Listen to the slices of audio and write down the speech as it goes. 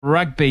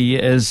Rugby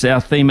is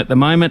our theme at the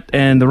moment,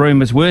 and the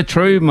rumours were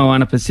true.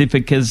 Moana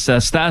Pacifica's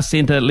star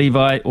centre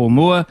Levi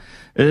Ormua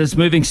is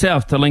moving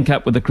south to link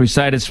up with the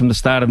Crusaders from the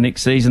start of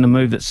next season, a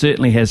move that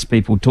certainly has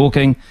people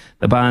talking.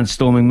 The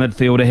barnstorming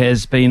midfielder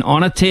has been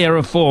on a tear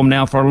of form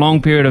now for a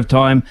long period of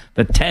time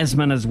for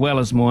Tasman as well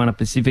as Moana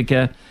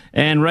Pacifica,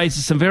 and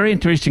raises some very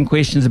interesting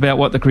questions about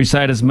what the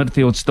Crusaders'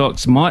 midfield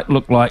stocks might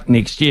look like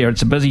next year.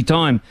 It's a busy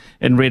time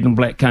in red and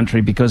black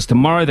country because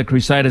tomorrow the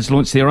Crusaders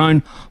launch their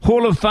own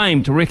Hall of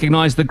Fame to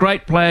recognise the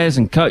great players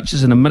and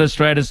coaches and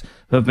administrators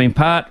who have been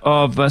part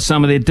of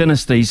some of their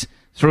dynasties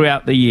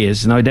throughout the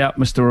years. No doubt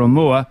Mr.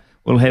 Omua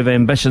will have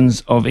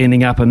ambitions of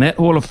ending up in that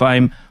Hall of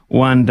Fame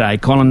one day.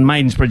 Colin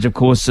Mansbridge, of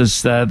course,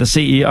 is the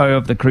CEO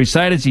of the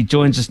Crusaders. He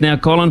joins us now.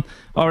 Colin,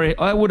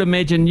 I would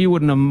imagine you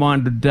wouldn't have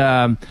minded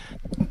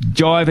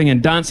jiving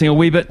and dancing a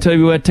wee bit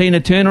to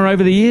Tina Turner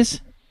over the years?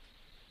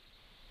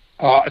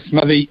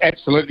 Smithy,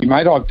 absolutely,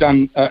 mate. I've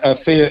done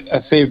a fair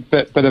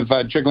bit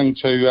of jiggling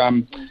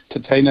to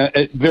Tina.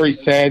 It's very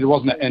sad,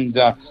 wasn't it? And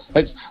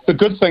the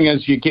good thing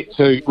is you get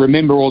to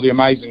remember all the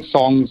amazing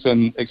songs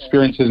and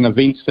experiences and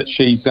events that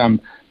she's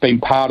been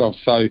part of.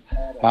 So,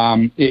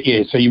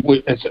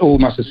 it's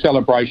almost a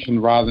celebration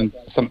rather than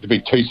something to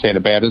be too sad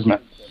about, isn't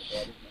it?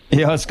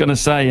 Yeah, I was going to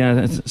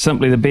say,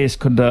 simply the best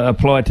could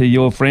apply to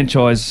your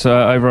franchise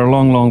over a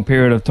long, long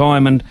period of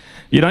time. And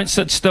you don't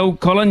sit still,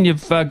 Colin.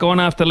 You've gone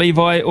after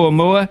Levi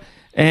Ormua,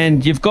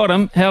 and you've got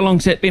him. How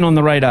long's that been on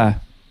the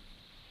radar?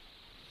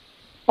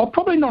 Oh,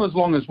 probably not as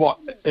long as what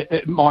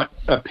it might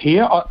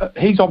appear.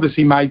 He's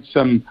obviously made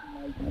some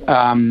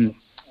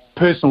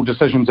personal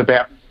decisions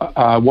about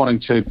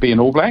wanting to be an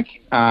All Black,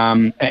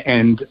 and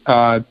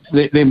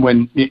then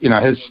when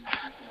his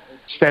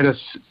status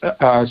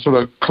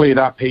sort of cleared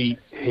up,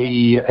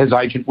 his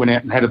agent went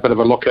out and had a bit of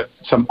a look at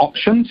some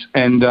options,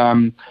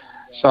 and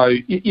so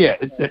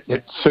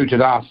it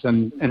suited us,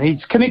 and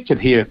he's connected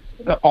here.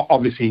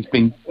 Obviously, he's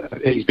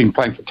been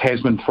playing for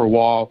Tasman for a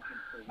while.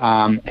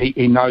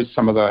 He knows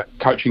some of the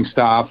coaching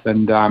staff,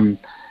 and I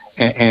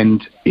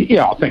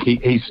think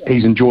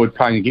he's enjoyed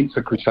playing against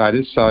the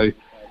Crusaders. So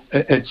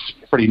it's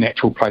a pretty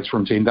natural place for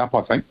him to end up,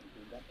 I think.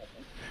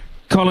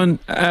 Colin,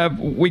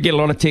 we get a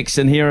lot of texts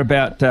in here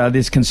about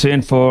there's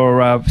concern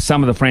for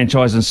some of the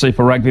franchises in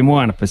Super Rugby,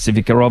 Moana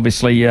Pacifica,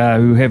 obviously,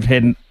 who have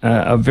had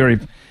a very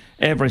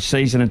average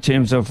season in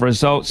terms of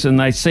results, and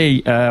they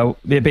see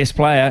their best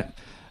player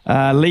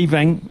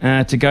leaving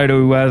to go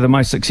to the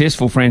most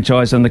successful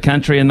franchise in the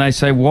country, and they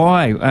say,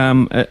 why?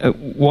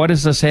 Why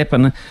does this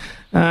happen?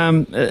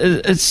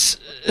 Is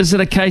it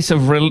a case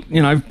of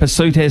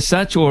pursuit as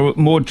such, or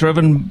more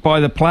driven by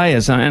the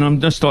players? And I'm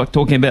just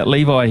talking about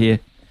Levi here.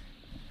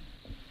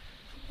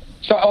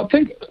 So I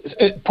think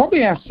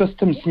probably our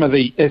system,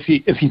 Smithy, if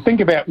you think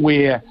about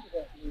where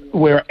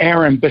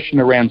our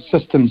ambition around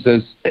systems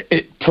is,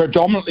 it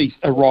predominantly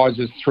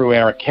arises through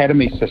our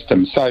academy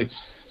system. So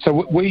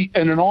we,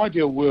 in an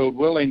ideal world,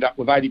 we'll end up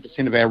with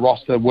 80% of our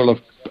roster will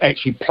have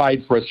actually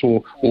played for us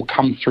or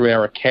come through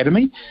our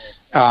academy,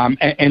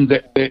 and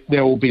that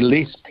there will be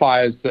less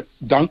players that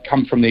don't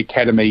come from the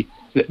academy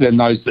than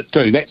those that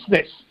do.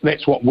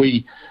 That's what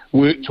we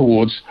work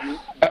towards.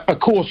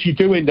 Of course, you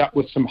do end up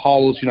with some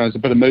holes. There's a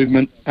bit of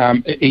movement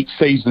each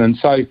season, and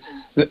so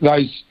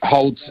those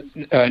holes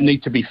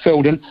need to be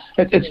filled. And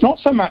it's not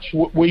so much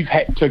we've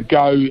had to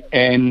go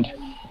and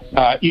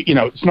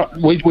it's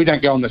not we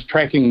don't go on this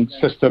tracking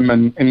system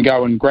and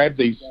go and grab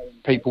these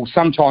people.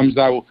 Sometimes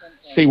they'll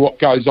see what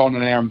goes on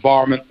in our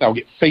environment. They'll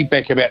get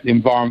feedback about the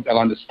environment. They'll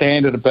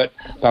understand it a bit.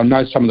 They'll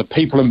know some of the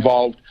people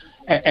involved.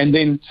 And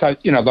then,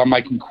 they'll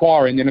make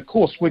inquiry, and then, of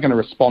course, we're going to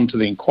respond to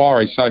the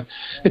inquiry. So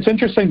it's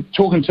interesting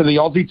talking to the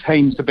Aussie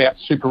teams about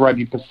Super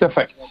Rugby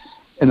Pacific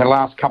in the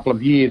last couple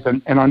of years,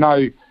 and I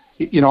know,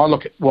 I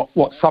look at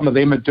what some of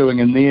them are doing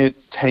in their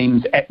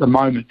teams at the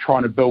moment,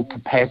 trying to build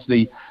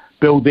capacity,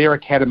 build their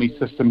academy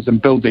systems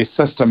and build their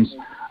systems.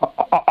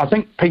 I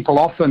think people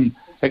often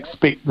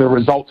expect the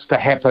results to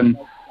happen,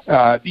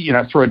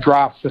 through a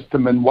draft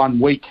system in 1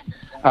 week,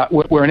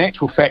 where in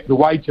actual fact, the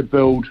way to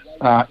build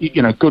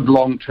good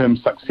long-term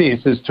success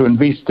is to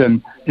invest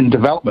in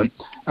development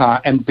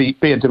and be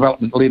a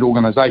development-led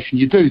organisation.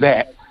 You do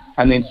that,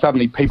 and then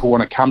suddenly people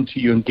want to come to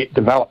you and get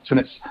developed.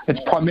 And it's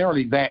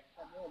primarily that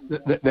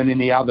than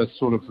any other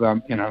sort of,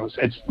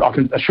 I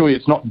can assure you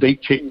it's not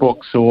deep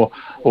checkbooks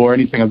or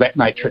anything of that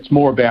nature. It's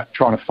more about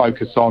trying to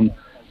focus on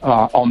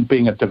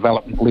being a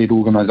development-led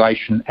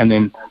organisation and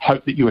then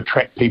hope that you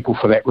attract people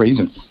for that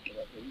reason.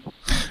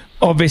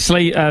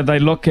 Obviously, they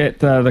look at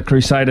the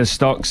Crusaders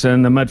stocks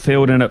in the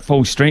midfield and at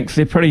full strength.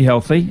 They're pretty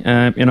healthy.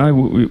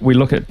 We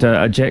look at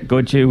Jack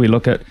Goodhue, we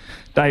look at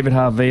David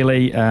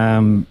Harvili,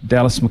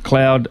 Dallas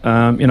McLeod.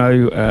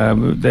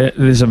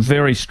 There's a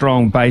very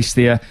strong base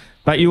there.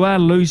 But you are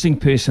losing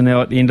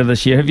personnel at the end of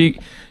this year. Have you?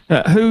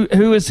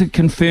 Who is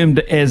confirmed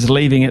as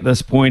leaving at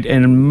this point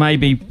and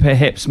maybe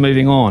perhaps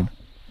moving on?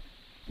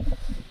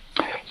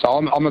 So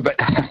I'm a bit.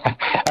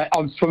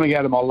 I'm swimming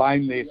out of my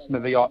lane there,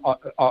 Smithy.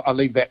 I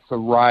leave that for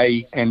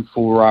Ray and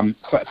for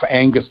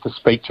Angus to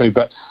speak to.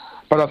 But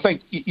But I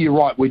think you're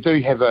right. We do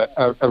have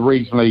a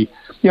reasonably,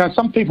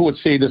 some people would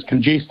see it as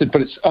congested,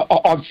 but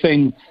I've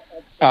seen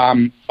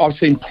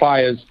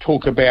players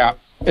talk about,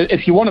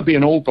 if you want to be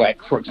an All Black,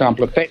 for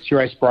example, if that's your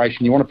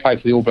aspiration, you want to play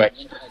for the All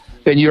Blacks,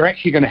 then you're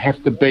actually going to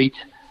have to beat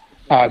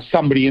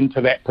somebody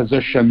into that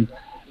position,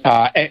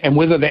 and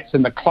whether that's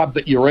in the club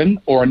that you're in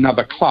or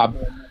another club,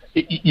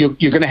 you're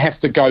going to have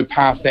to go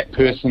past that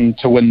person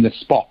to win the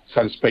spot,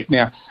 so to speak.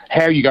 Now,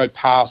 how you go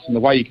past and the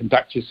way you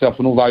conduct yourself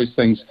and all those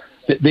things,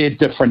 they're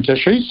different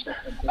issues.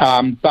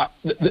 But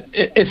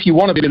if you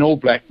want to be an All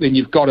Black, then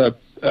you've got to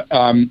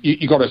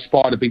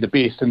aspire to be the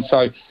best, and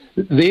so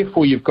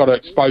therefore you've got to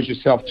expose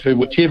yourself to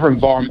whichever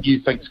environment you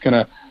think is going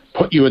to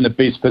put you in the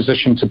best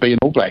position to be an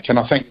All Black. And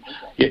I think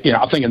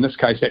in this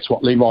case that's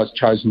what Levi's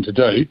chosen to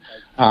do.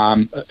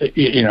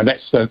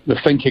 That's the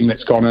thinking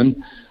that's gone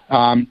in.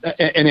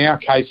 In our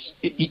case,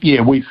 he's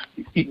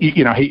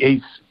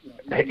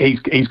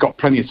got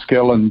plenty of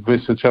skill and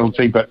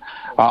versatility, but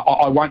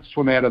I won't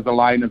swim out of the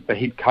lane of the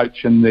head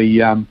coach and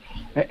the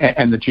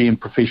GM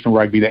professional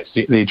rugby. That's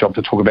their job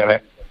to talk about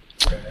that.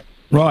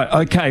 Right,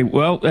 okay.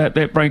 Well,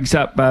 that brings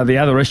up the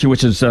other issue,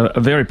 which is a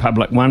very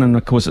public one, and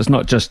of course it's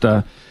not just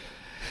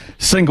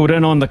singled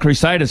in on the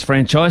Crusaders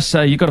franchise,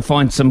 so you've got to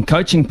find some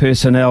coaching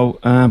personnel,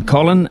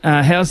 Colin.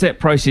 How's that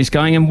process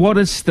going, and how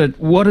does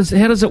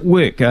it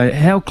work?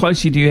 How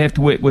closely do you have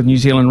to work with New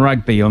Zealand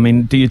Rugby? I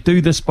mean, do you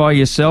do this by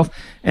yourself,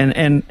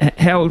 and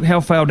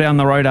how far down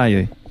the road are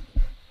you?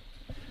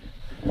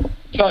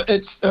 So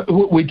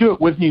we do it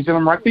with New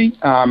Zealand Rugby,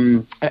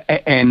 you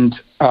end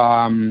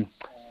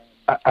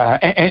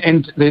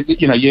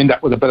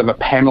up with a bit of a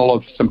panel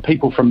of some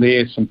people from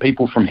there, some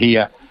people from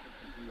here.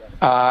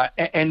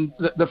 And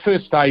the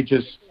first stage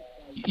is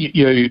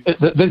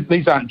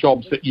these aren't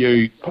jobs that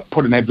you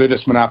put an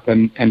advertisement up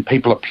and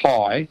people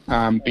apply,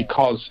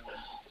 because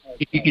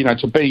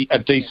to be a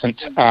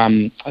decent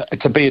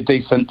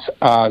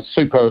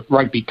Super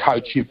Rugby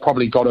coach, you've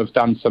probably got to have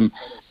done some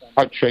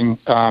coaching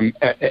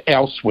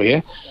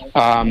elsewhere.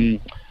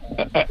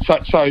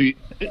 So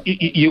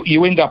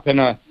you end up in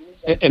a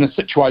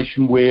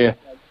situation where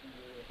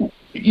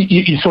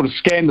you sort of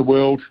scan the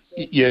world,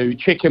 you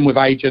check in with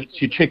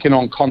agents, you check in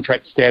on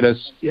contract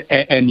status,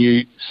 and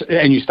you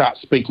start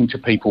speaking to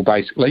people,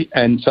 basically.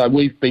 And so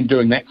we've been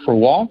doing that for a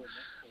while,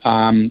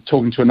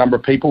 talking to a number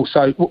of people.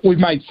 So we've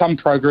made some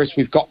progress.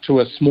 We've got to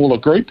a smaller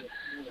group,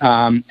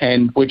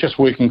 and we're just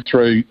working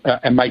through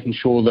and making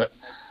sure that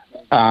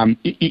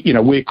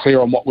we're clear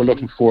on what we're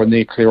looking for, and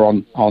they're clear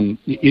on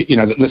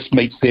that this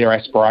meets their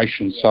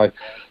aspirations. So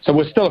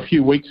we're still a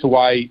few weeks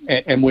away,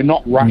 and we're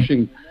not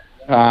rushing.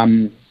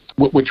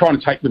 We're trying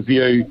to take the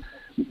view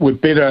we're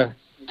better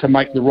to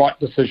make the right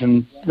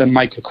decision than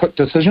make a quick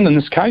decision in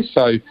this case.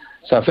 So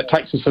if it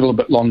takes us a little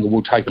bit longer,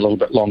 we'll take a little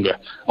bit longer.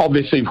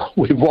 Obviously,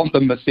 we want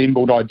them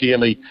assembled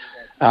ideally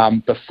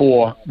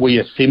before we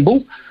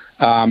assemble.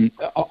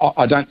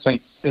 I don't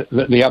think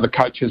that the other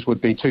coaches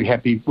would be too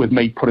happy with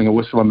me putting a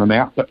whistle in the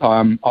mouth, but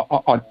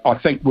I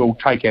think we'll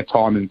take our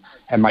time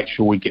and make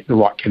sure we get the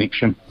right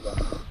connection.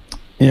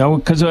 Yeah,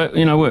 because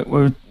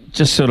we're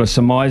just sort of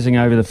surmising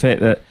over the fact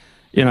that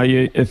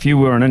if you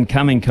were an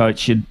incoming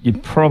coach,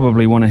 you'd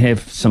probably want to have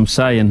some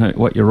say in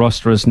what your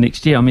roster is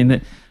next year. I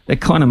mean,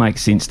 that kind of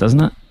makes sense, doesn't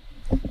it?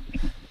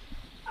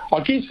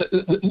 I guess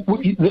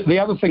the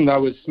other thing,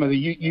 though, is,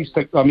 Smithy,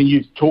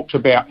 you've talked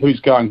about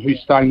who's going,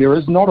 who's staying. There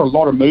is not a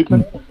lot of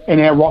movement in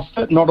our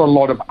roster, not a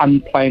lot of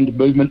unplanned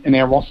movement in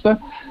our roster.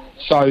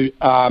 So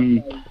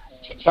when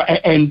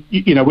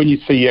you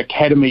see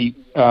academy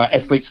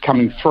athletes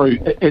coming through,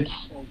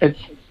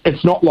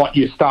 it's not like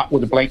you start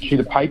with a blank sheet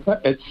of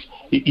paper.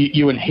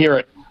 You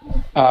inherit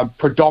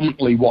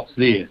predominantly what's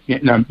there.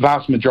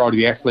 Vast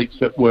majority of the athletes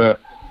that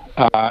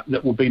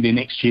will be there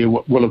next year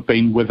will have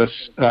been with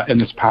us in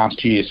this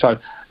past year. So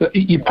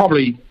you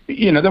probably,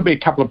 there'll be a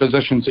couple of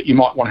positions that you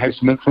might want to have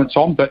some influence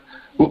on, but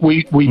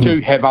we do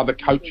have other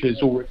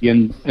coaches already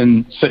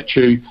in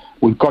situ.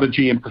 We've got a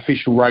GM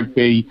professional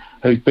rugby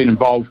who's been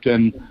involved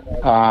in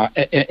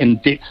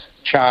depth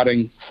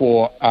charting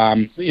for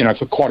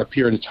quite a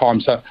period of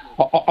time. So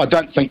I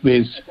don't think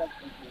there's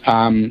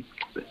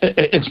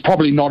it's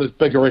probably not as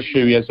big an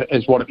issue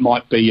as what it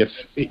might be if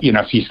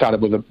you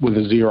started with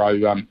a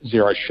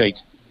zero sheet.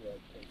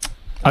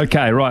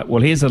 Okay, right.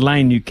 Well, here's a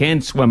lane you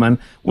can swim in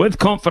with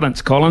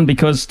confidence, Colin,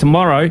 because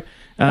tomorrow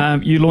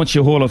you launch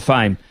your Hall of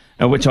Fame,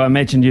 which I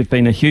imagine you've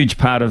been a huge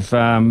part of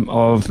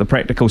the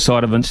practical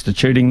side of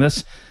instituting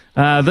this.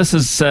 This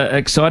is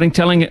exciting.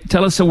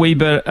 Tell us a wee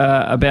bit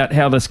about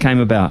how this came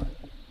about.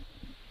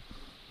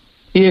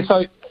 Yeah,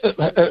 so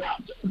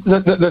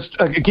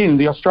again,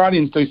 the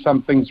Australians do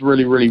some things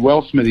really, really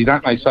well, Smithy,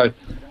 don't they? So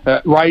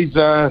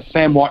Razor,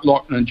 Sam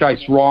Whitelock and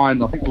Jace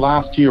Ryan, I think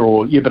last year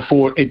or year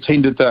before,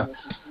 attended the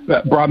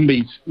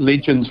Brumbies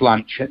Legends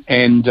Lunch,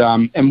 and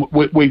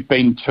we've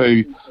been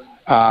to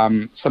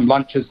some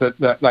lunches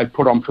that they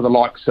put on for the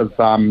likes of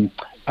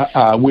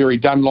Weary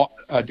Dunlop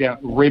down at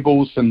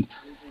Rebels, and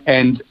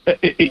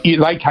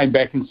they came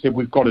back and said,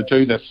 we've got to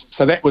do this.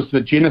 So that was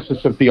the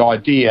genesis of the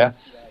idea.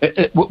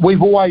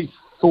 We've always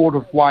thought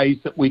of ways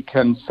that we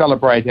can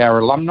celebrate our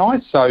alumni.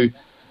 So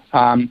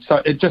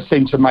it just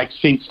seemed to make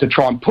sense to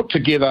try and put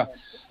together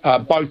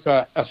both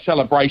a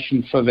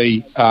celebration for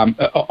the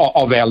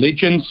of our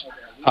legends,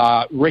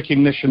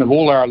 recognition of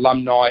all our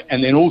alumni,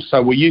 and then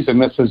also we're using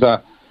this as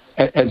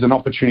an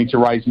opportunity to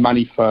raise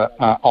money for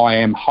I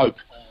Am Hope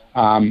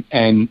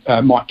and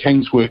Mike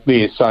King's work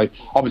there. So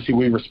obviously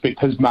we respect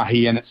his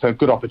mahi, and it's a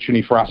good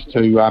opportunity for us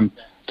to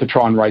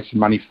try and raise some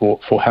money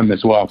for him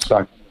as well.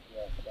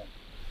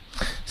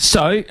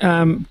 So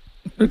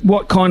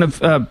what kind of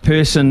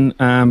person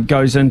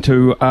goes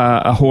into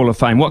a Hall of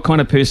Fame? What kind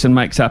of person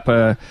makes up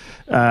an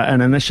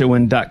initial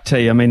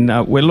inductee? I mean,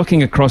 we're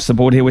looking across the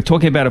board here. We're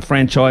talking about a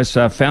franchise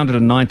founded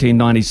in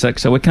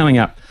 1996, so we're coming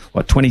up,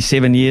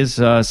 27 years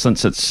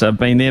since it's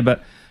been there,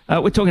 but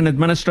we're talking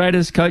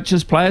administrators,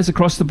 coaches, players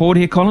across the board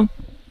here, Colin?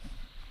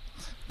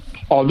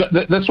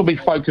 This will be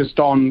focused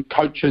on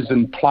coaches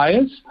and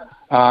players.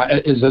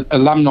 Is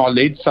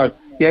alumni-led. So,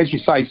 yeah, as you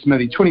say,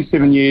 Smithy,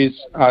 27 years,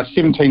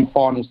 17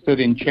 finals,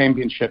 13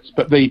 championships.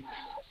 But one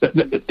of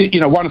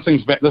the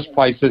things about this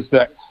place is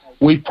that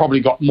we've probably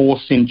got more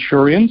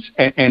centurions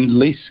and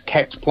less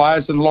capped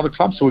players than a lot of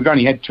clubs. So we've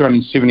only had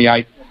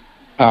 278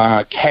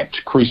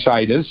 capped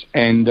Crusaders,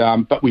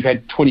 but we've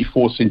had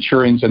 24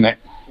 centurions in that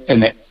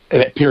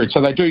period.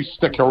 So they do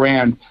stick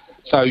around.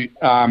 So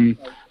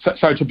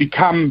to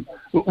become,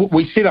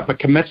 we set up a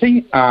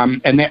committee,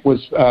 and that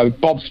was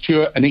Bob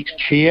Stewart, an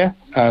ex-chair,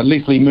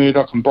 Leslie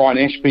Murdoch and Brian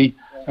Ashby,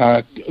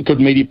 good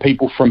media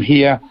people from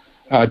here,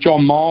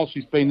 John Miles,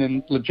 who's been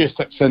in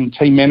logistics and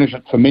team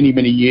management for many,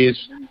 many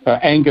years,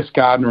 Angus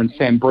Gardner and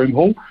Sam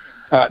Broomhall.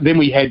 Then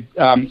we had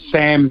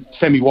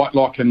Sammy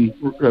Whitelock and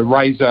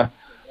Razor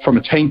from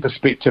a team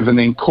perspective, and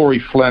then Corey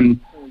Flynn,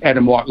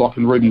 Adam Whitelock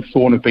and Ruben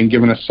Thorne have been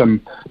giving us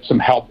some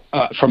help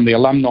from the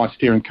alumni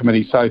steering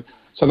committee. So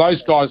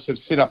those guys have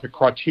set up a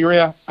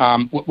criteria,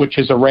 which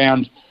is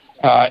around,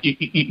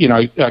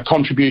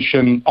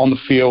 contribution on the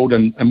field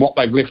and what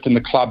they've left in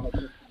the club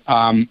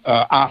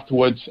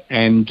afterwards.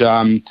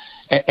 So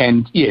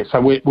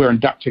we're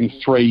inducting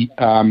three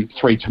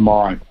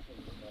tomorrow.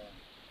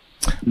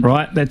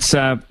 Right, that's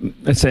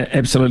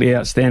absolutely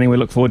outstanding. We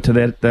look forward to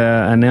that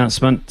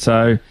announcement.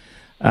 So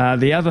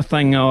the other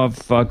thing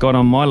I've got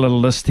on my little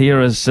list here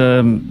is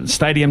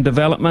stadium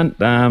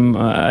development.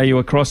 Are you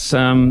across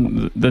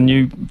your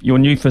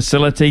new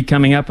facility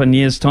coming up in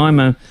years'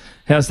 time?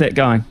 How's that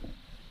going?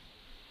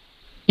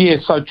 Yeah,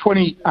 so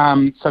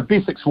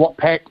Bessex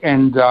Watpac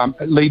and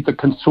lead the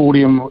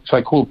consortium, which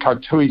they call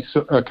Kautui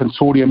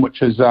Consortium,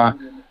 which is a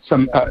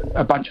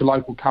bunch of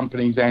local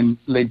companies and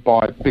led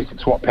by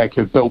Bessex Watpac,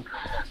 who've built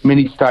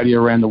many stadia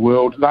around the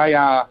world. They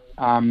are,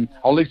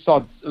 I'll leave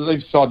aside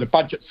the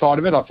budget side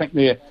of it. I think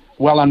they're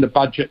well under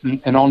budget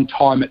and on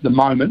time at the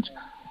moment,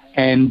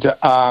 and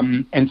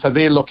so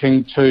they're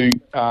looking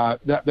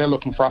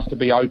for us to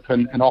be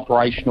open and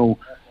operational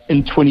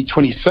in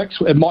 2026.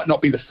 It might not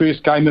be the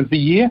first game of the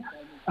year.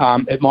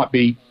 It might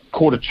be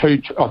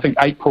Q2. I think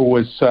April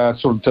was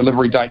sort of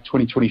delivery date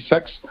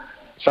 2026.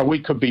 So we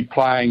could be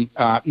playing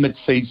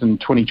mid-season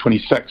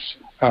 2026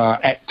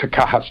 at Te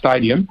Kaha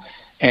Stadium,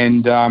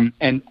 and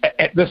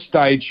at this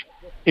stage,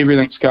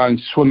 everything's going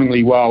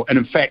swimmingly well. And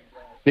in fact,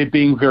 they're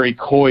being very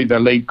coy, the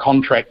lead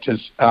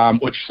contractors,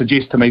 which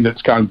suggests to me that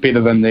it's going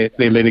better than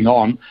they're letting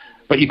on.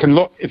 But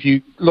if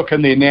you look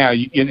in there now,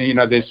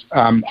 there's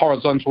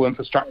horizontal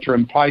infrastructure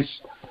in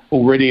place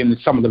already, and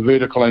there's some of the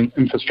vertical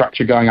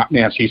infrastructure going up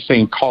now. So you're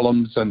seeing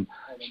columns and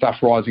stuff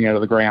rising out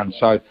of the ground.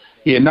 So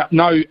yeah,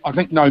 I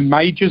think no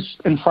majors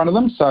in front of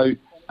them. So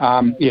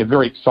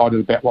very excited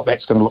about what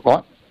that's going to look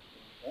like.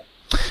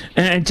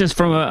 And just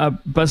from a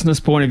business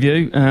point of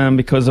view,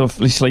 because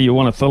obviously you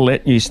want to fill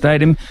that new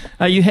stadium,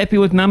 are you happy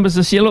with numbers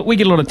this year? Look, we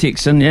get a lot of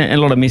texts and a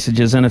lot of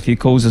messages and a few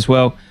calls as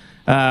well.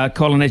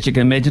 Colin, as you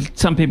can imagine,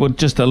 some people are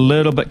just a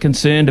little bit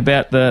concerned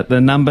about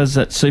the numbers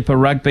at Super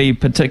Rugby,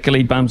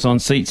 particularly bums on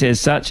seats as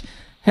such.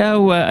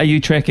 How are you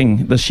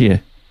tracking this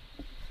year?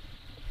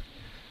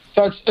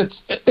 So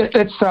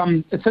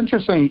it's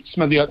interesting,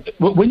 Smithy.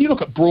 When you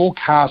look at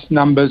broadcast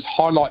numbers,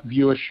 highlight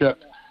viewership,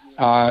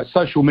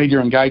 social media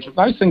engagement,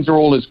 those things are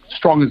all as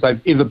strong as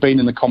they've ever been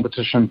in the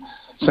competition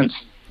since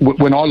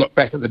when I look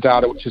back at the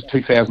data, which is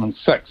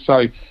 2006.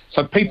 So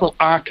people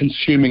are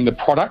consuming the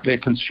product, they're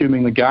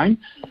consuming the game.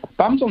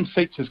 Bums on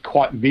seats is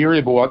quite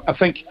variable. I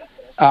think,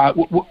 I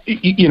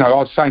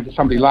was saying to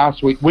somebody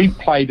last week, we've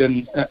played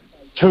in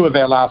 2 of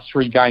our last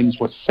 3 games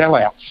were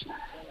sellouts.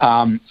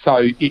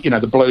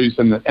 The Blues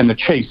and the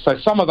Chiefs. So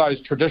some of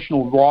those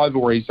traditional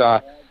rivalries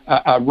are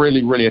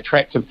really, really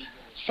attractive.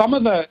 Some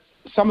of the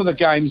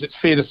games, it's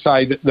fair to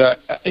say that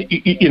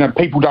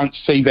people don't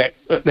see that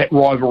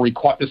rivalry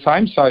quite the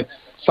same. So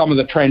some of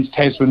the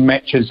Trans-Tasman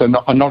matches are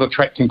not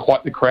attracting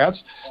quite the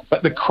crowds,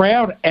 but the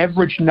crowd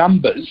average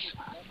numbers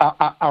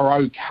are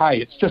okay.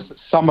 It's just that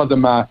some of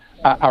them are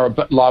a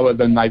bit lower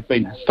than they've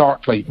been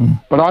historically.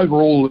 But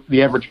overall,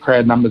 the average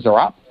crowd numbers are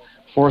up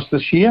for us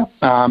this year.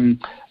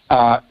 And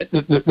I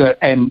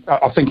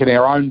think in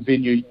our own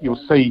venue,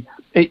 you'll see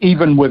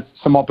even with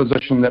some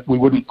opposition that we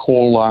wouldn't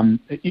call,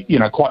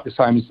 quite the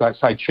same as, they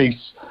say,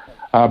 Chiefs,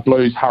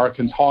 Blues,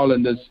 Hurricanes,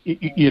 Highlanders,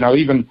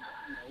 even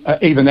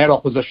that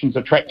opposition's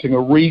attracting a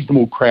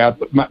reasonable crowd,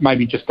 but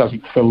maybe just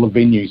doesn't fill the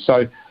venue.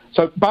 So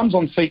bums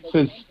on seats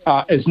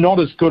is not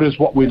as good as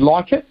what we'd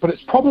like it, but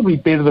it's probably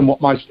better than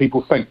what most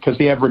people think because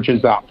the average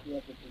is up.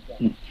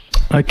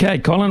 Okay,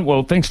 Colin.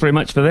 Well, thanks very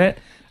much for that.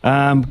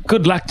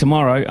 Good luck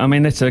tomorrow. I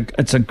mean, it's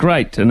a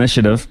great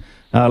initiative.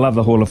 I love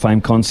the Hall of Fame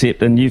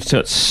concept, and you've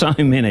got so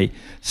many,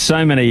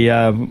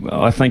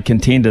 I think,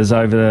 contenders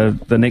over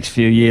the next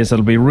few years.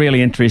 It'll be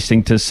really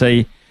interesting to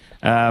see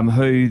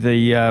who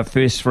the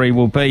first three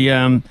will be.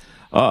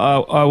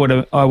 I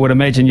would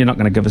imagine you're not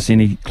going to give us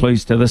any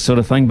clues to this sort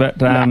of thing, but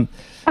it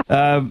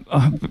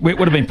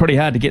would have been pretty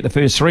hard to get the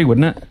first three,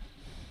 wouldn't it?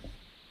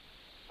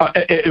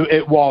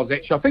 It was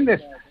actually. I think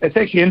it's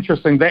actually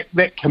interesting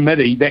that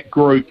committee, that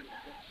group.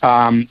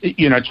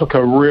 Took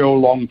a real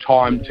long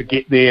time to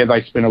get there.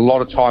 They spent a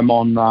lot of time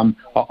on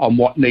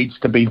what needs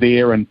to be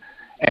there, and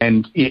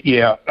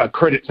a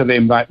credit to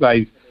them.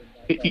 They've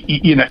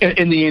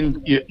in the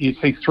end, you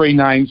see three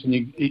names, and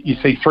you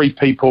see three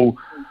people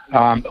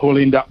who will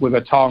end up with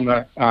a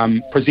taonga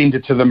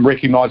presented to them,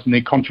 recognising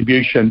their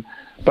contribution.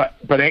 But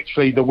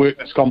actually, the work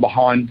that's gone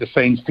behind the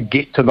scenes to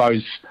get to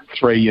those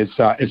three is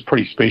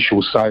pretty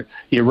special. So,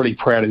 really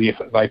proud of the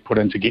effort they put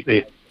in to get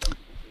there.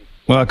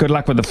 Well, good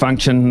luck with the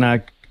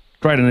function.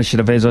 Great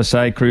initiative, as I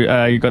say.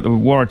 You've got the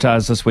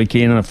Waratahs this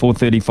weekend and a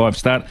 4:35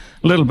 start.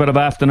 A little bit of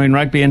afternoon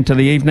rugby into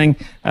the evening.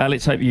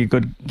 Let's hope you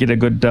could get a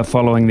good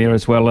following there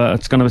as well.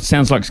 It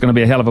sounds like it's going to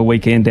be a hell of a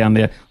weekend down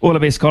there. All the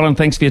best, Colin.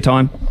 Thanks for your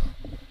time.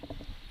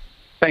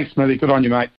 Thanks, Smithy. Good on you, mate.